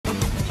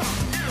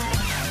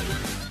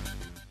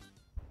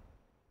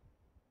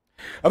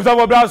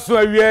Osafo braso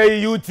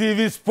awie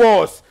UTV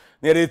Sports.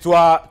 Nere to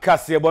a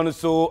kase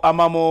bonuso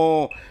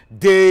amamo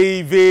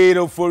David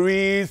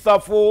Ofori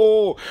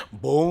Safo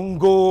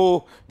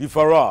Bongo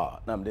Bifara.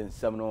 Nam den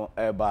semno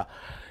eba.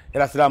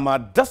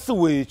 Erasilama that's the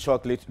way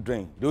chocolate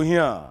drink. Do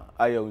here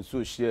I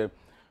also share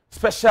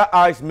special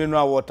ice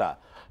mineral water,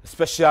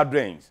 special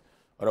drinks.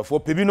 Or for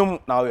pebinum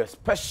now we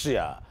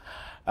special.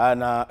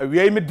 And we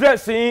are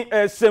dressing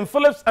St.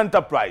 Philip's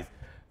Enterprise.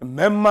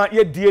 Memma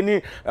ye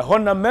dieni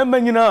hona memma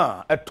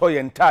nyina etoy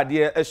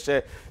entade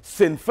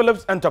St.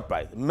 Philip's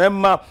Enterprise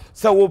memma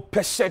se wo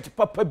peshet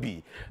papa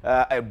bi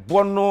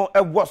ebono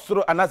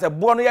ewosoro anase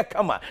ebono ye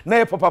kama na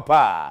ye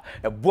papa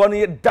ebono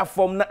ye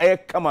dafom na ye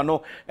kama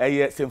no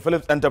St.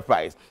 Philip's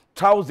Enterprise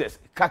trousers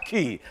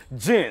khaki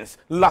jeans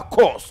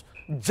lacoste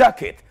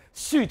jacket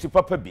suit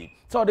papa bi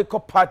so they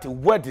call party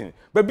wedding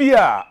baby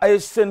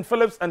St.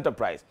 Philip's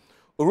Enterprise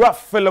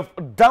Rough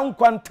Philip down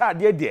quanta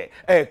de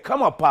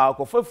come up park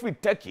for free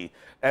turkey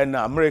and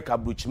America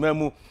butch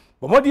memu.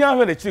 But more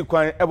than the chief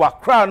coin ever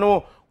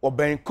crano or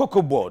ben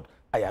cocoa board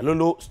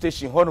Ayalolo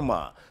station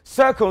Honoma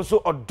circle so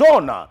or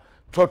Donna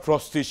Trotro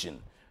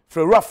station.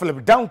 For Rough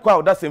Philip down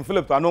quad that's in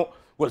Philip Ano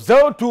was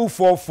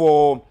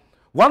 0244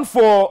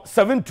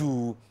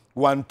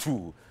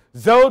 147212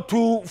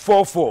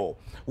 0244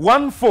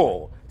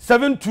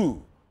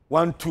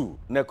 147212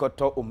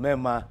 Nekoto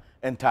Umema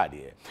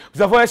entade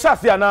Osafo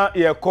Eshase ana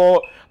ye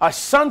call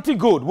Ashanti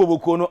Gold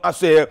woboko no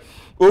ase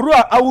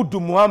Orua Awudu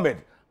Muhammad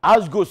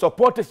Asgo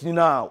supporters ni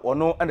na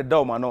ono and the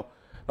dawma no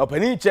na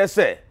pani che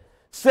say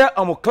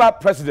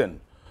club president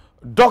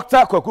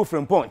Dr. Kwaku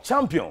Frimpong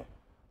champion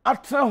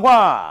atena ho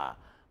a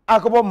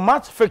akobo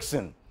match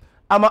fixing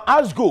ama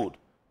Asgold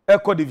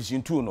Eco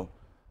Division 2 no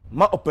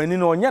ma opani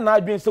no nya na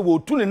adwen se wo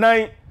tu ne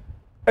nan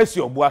esi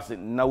obuase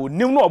na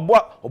wonim no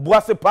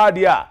obuase pa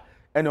dia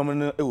ene omo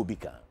no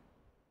ewobika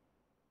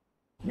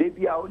They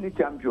be our only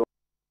champion.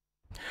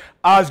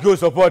 As go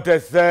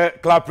supporters,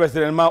 club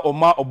president Ma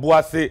Oma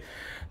Obuase.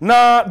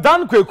 Na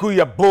Dan Kweku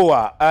ya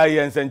boa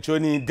ayen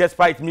Senchoni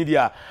despite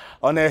media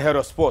on a head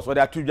of sports. What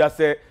they are just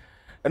say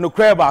and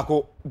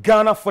Ukreba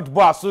Ghana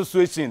Football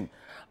Association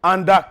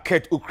under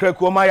Ket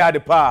Ukreku Maya de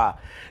Pa.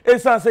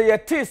 It's say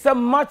ye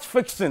some match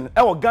fixing.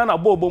 Ewa Ghana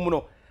Bobo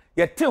Muno.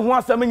 Ye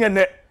one some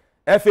in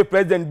FA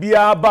president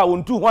Bia Ba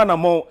untu one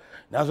more.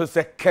 Now so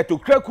say Ket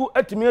Ukreku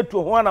etime to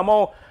one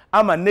more.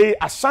 Ama ne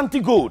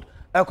Ashanti Gold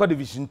Eco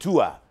Division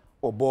 2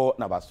 obo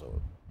nabaso.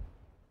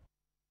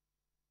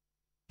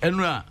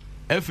 Enra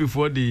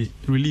for the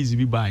release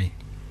be by.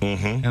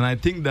 And I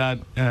think that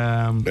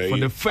for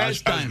the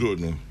first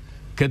time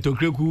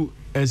Ketokreku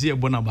esi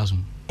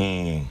bonabasum.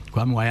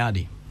 Kwame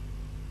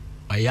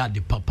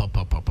Wayade papa.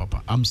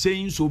 I'm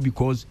saying so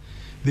because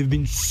there've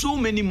been so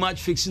many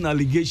match fixing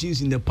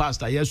allegations in the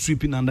past I are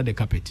sweeping under the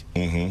carpet.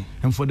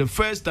 And for the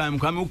first time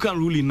Kwame can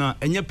rule in now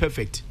and you're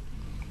perfect.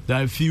 There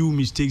are a few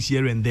mistakes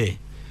here and there,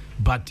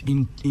 but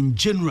in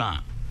general,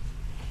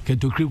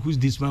 Ketokreku's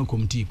disband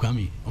committee,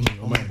 Kwame,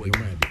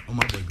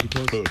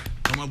 because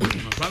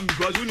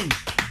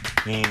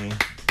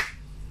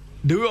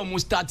they were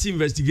almost starting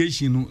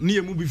investigation.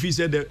 Near movie fee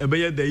said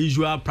the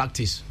usual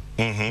practice.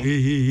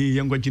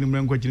 Young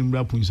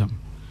Punsam.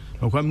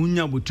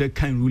 Kwame would take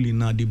kind ruling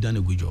now. They've done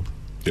a good job.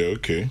 Yeah,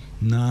 okay.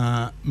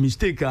 Na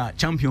mistake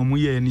champion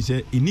Muye and he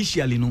said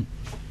initially no.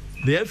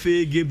 The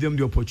FA gave them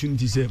the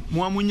opportunity to say,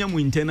 Muamunya mu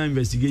internal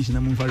investigation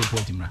and Munfa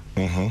reporting.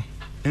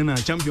 And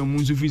champion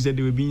Munsufi said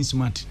they were being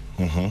smart.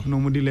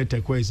 Normally let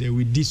say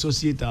we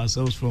dissociate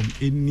ourselves from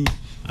any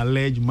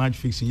alleged match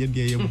fixing. Yet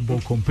they have a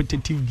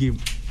competitive game.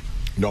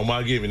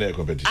 Normal game in a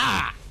competition.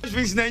 Match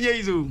fixing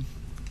is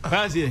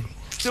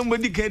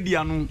somebody can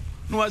do no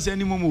was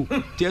any momo.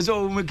 There's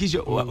all make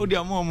sure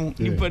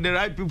the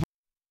right people.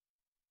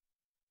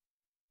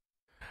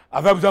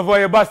 I've observed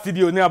a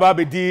studio near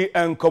Babidi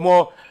and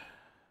Komo.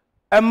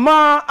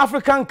 Emma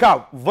African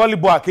Cup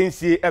volleyball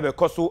akensi ebe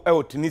koso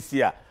e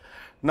Tunisia.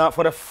 Now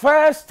for the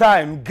first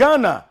time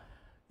Ghana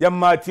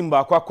yamma team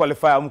ba kwa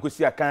qualify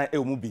amkosi akan e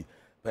omubi.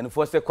 When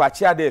first kwa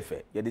chia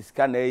defe ye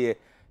disika na ye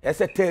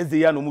ese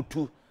Thursday ya no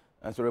mutu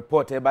and so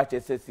report e ba che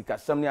se sika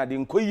samne ade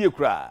nkoyie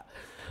kra.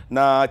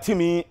 Na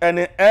team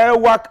ene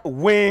Airwork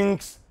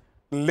Wings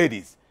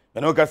ladies.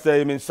 And oka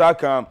say me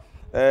saka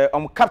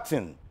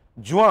captain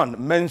Juan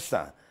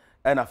Mensah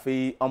and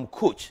afi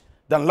coach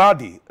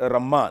Danladi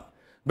Rahman.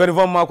 But if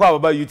I'm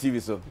about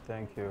UTV, so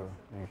thank you.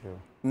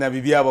 Na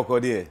bibia boko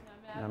de.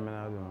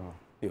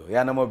 Yo,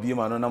 ya na mo bi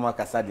ma no na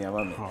makasa de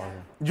ama me.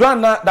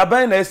 Joanna da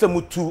ban na ese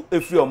mutu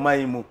efri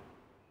oman mu. E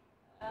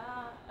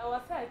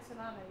was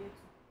echina na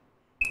yetu.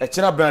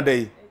 Echina brand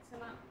dey.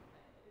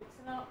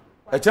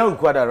 Echina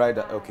ukwada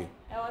rider. Okay.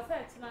 E was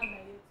echina na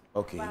yetu.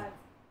 Okay. But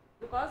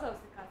because of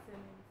the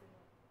casting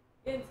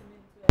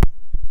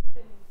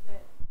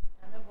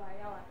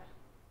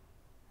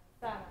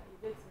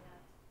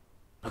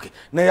okay.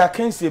 Na ya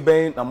can say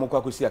ben na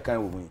mokwa kwesi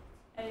akan wo hu.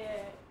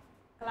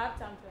 Club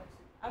championship,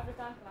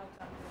 African club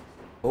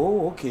championship.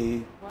 Oh,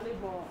 okay.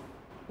 Volleyball.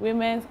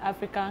 Women's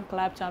African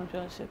Club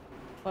Championship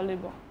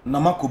volleyball. Na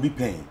mako bi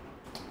pen.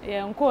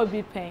 Yeah, nko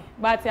bi pen.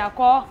 But ya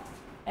call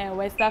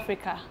West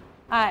Africa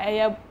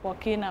eye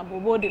Burkina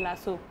Bobo de la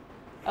so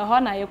ho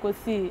na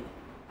yekosi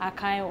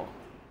akan wo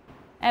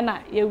na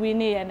ye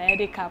wini ye na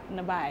Eddie Cup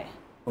na bae.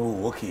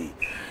 Oh, okay.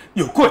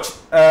 Yo, coach,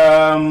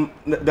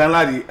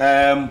 Danladi,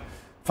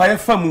 fire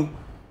famu,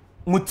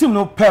 mu team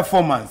no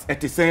performance,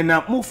 et is saying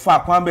na mu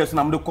fa kwan be so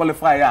na mu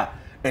qualifier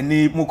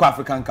any mu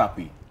African Cup.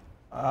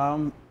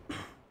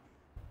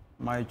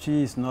 My chi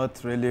is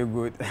not really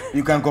good.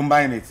 You can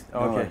combine it.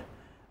 Okay.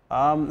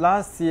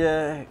 Last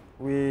year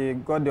we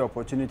got the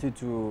opportunity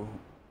to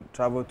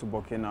travel to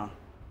Burkina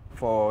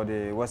for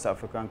the West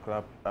African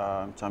Club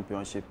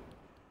Championship.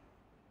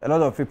 A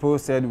lot of people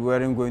said we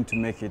weren't going to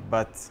make it,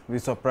 but we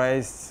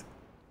surprised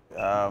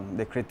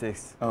the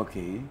critics.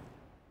 Okay.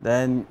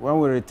 Then when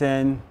we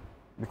returned,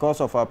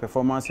 because of our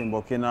performance in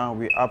Burkina,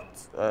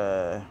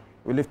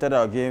 we lifted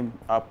our game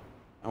up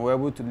and we were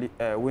able to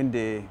win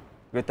the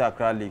Greater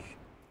Accra League.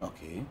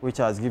 Okay. Which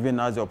has given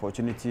us the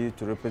opportunity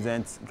to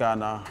represent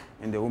Ghana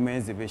in the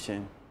women's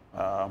division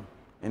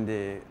in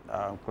the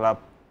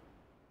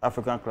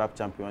African Club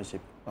Championship.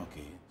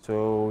 Okay.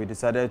 So we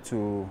decided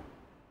to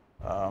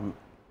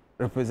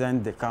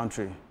represent the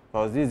country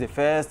because this is the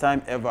first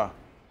time ever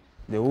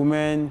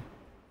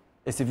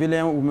a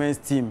civilian women's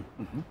team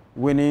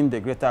winning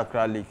the Greater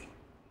Accra League.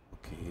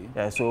 Okay.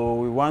 Yeah, so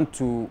we want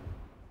to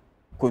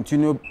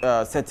continue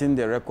setting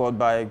the record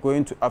by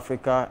going to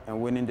Africa and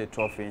winning the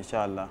trophy,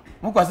 inshallah.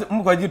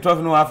 Mukwaji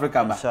trophy no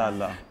Africa ba.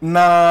 Inshallah.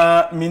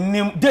 Na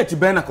minim date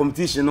be na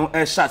competition no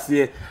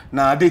shase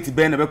na date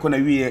be na be kona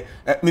wie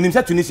minim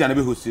say Tunisia na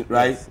be host,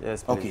 right?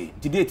 Yes, okay.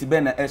 The date be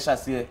na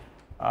shase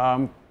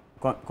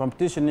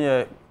competition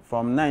here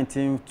from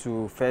 19th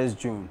to 1st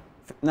June.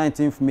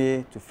 19th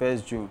May to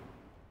 1st June.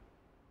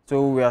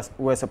 So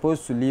we're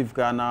supposed to leave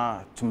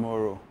Ghana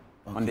tomorrow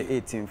on the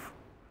 18th.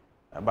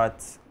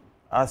 But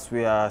as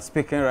we are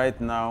speaking right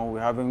now, we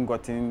haven't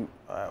gotten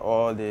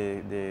all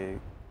the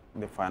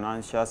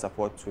financial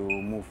support to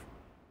move.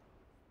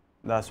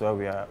 That's why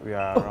we are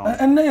around.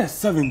 And now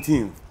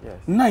 17th, yes.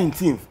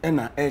 19th, and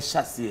a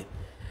chassis.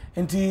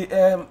 And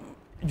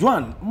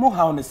Joan, more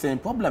how the same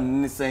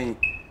problem. The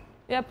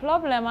Your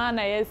problem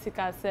na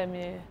yesika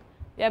semi.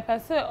 Your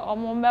person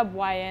omombe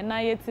boye na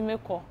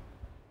yetimeko.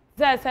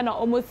 Say na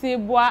omosi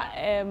boa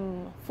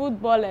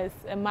footballers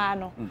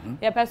emano.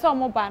 Your person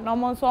omoba na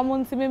omonso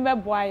omontimi be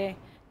boye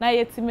na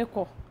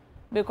yetimeko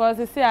because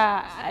you see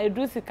I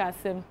do sika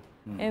sem.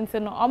 Enti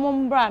no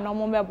omombra na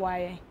omombe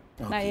boye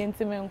na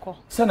yentimenko.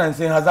 So na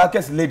say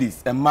Hazakes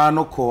ladies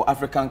emano ko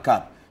African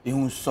Cup.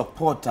 You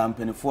support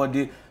and for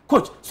the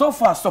coach. So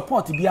far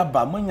support be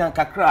aba manya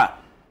kakra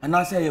and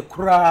I say you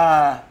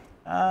cry.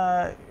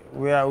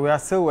 We are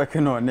still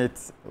working on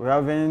it. We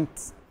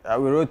haven't.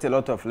 We wrote a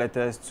lot of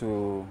letters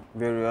to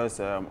various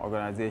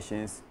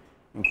organizations,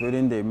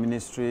 including the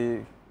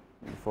Ministry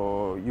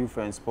for Youth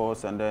and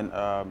Sports, and then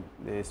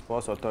the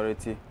Sports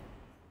Authority,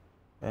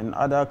 and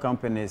other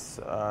companies.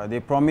 They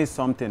promised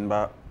something,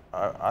 but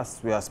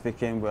as we are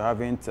speaking, we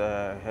haven't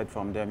heard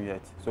from them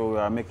yet. So we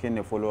are making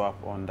a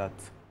follow-up on that.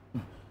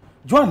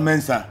 Joan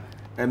Mensah,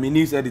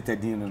 news editor,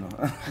 you know.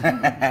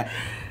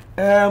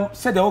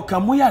 Said the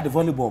Okamuya the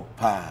volleyball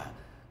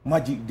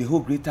magic the whole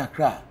Greater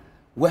Accra,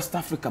 West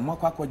Africa,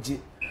 Makwaji,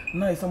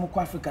 now some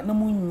Africa, no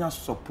more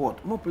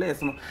support, more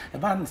players, no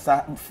I'm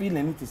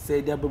feeling it to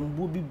say they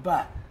will be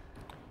bad.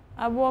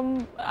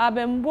 I've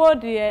been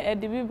bored here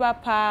at the Biba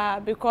Pa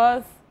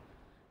because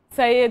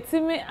say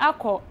Timmy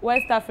Ako,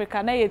 West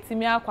Africa, na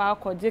Timmy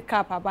Ako,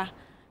 Jacob Aba.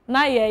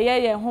 Na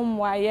ye home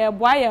wa ye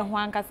boy and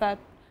Huankasa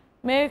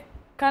make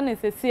can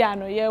say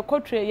ano ye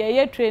country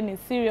ye training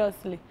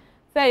seriously.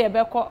 Say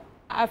yebeko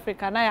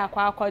Africa na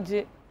yakwa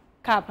akwaji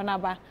cap na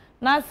ba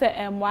na se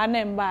emwa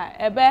na mba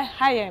ebe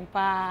high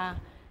pa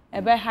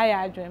ebe high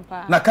adwen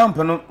pa na camp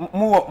no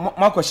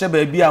makwhye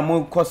ba bia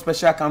mo ko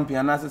special camp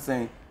na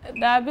sesen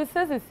da bi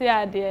sesi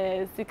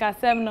ade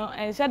sikasem no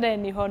enhye da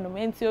ni honum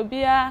enti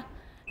obia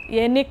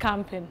ye ni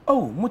camping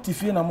oh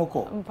motifie na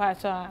moko mpa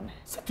cho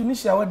se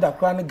Tunisia wada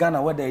kra ne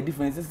Ghana wada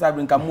difference se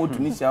sabe nka mo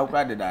Tunisia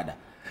kra de dada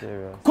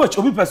coach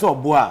obi pese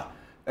obo a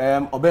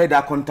obey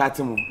that contact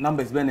him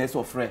numbers be na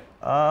so free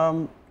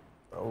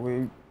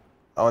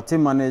our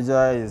team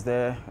manager is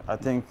there. I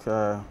think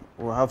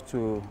we'll have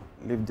to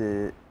leave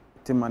the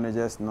team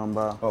manager's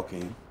number.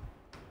 Okay.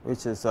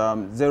 Which is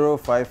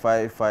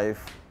 0555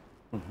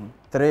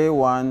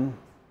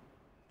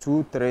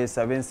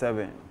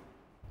 312377.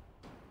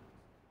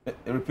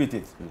 Repeat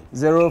it,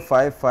 please.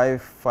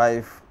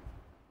 0555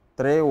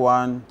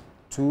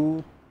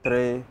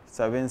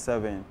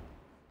 312377.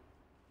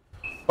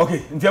 Okay,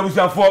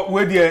 ntia for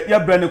we dey ya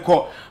brand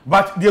call,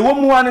 but the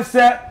one one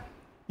say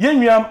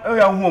yenwam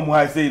ya hu mu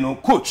ha say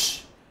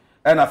coach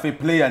and a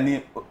player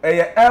ni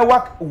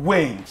Airwork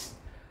Wings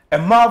a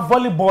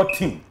volleyball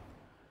team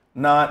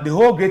na the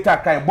whole Greater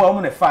Accra boy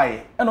mu na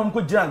fire and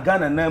ko gira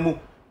Ghana na mu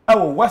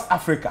West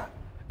Africa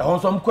e hon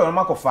so ko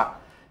makofa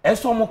e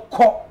so mo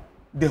ko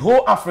the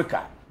whole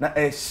Africa na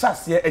e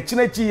chase e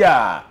chinechi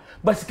ya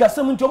but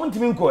sikasem ntimo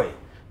ntimi nko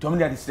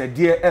Tommy had said,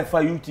 dear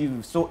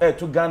FIUT, so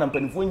to Ghana and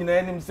Penfoin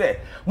and say,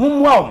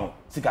 Mumwam,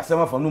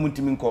 Sikasema for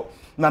Numutiminko.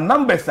 Now,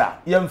 numbers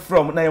are young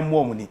from Nayam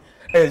Womani,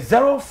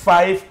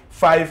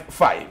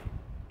 0555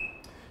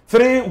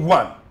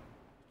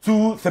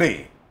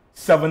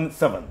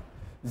 312377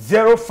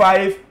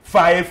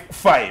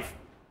 0555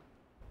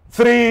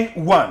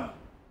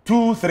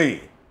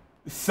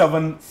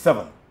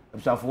 312377.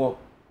 For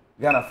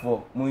Ghana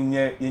for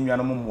Munye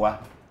Yanumwa.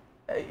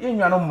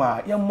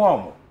 Yanuma, your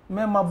mom,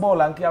 Memma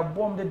Ball and Kia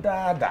bomb the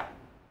dada.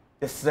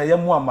 The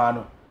Sayamwa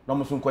mano, no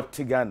Musunko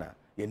Tigana,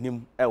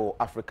 Yanim Ewo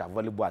Africa,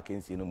 volleyball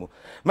against Inumu.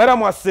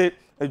 Madam was say,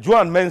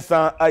 Joan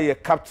Mensah, a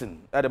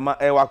captain at the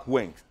Ewak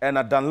Wings, and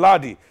a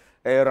Danladi,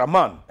 a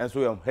Raman, and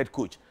so I'm head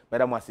coach.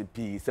 Madam was a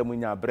P,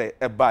 Semunya Bre,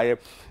 a buyer.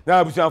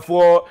 Now,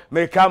 for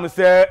may come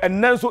say,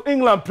 and then so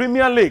England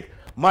Premier League,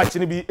 match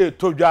in be a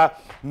Toja,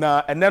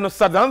 na, and then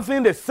sudden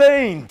thing the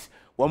Saint,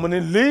 woman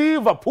in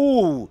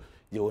Liverpool.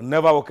 You will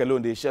never walk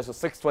alone. They share so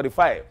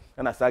 6:45,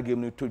 and I start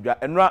giving you Toja.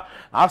 And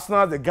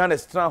Arsenal, the Ghana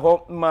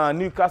strong man,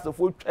 Newcastle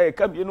full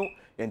come, you know,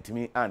 and to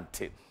me,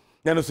 auntie.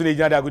 Then also the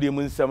Jada good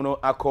moon seminal,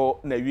 I call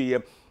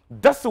Nevi.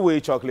 That's the way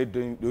chocolate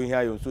doing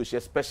here. You so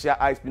share special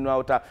ice cream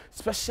water,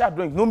 special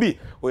drink, no be,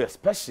 or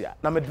special.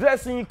 Now, my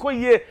dressing you call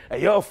ye a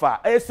year for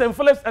a St.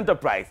 Philip's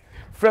Enterprise.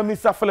 From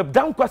Mr. Philip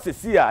down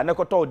Quassia, and I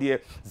got all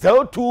dear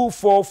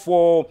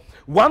 0244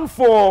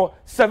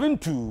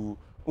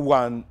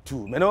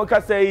 147212.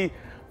 Menoka say,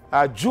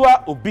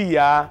 Ajua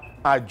Obia,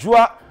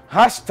 Ajua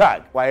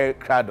hashtag, why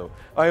crado.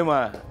 Oh,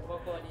 man.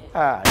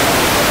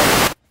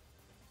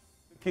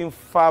 Looking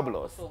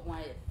fabulous.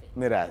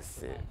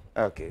 Mirasi.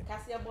 Okay.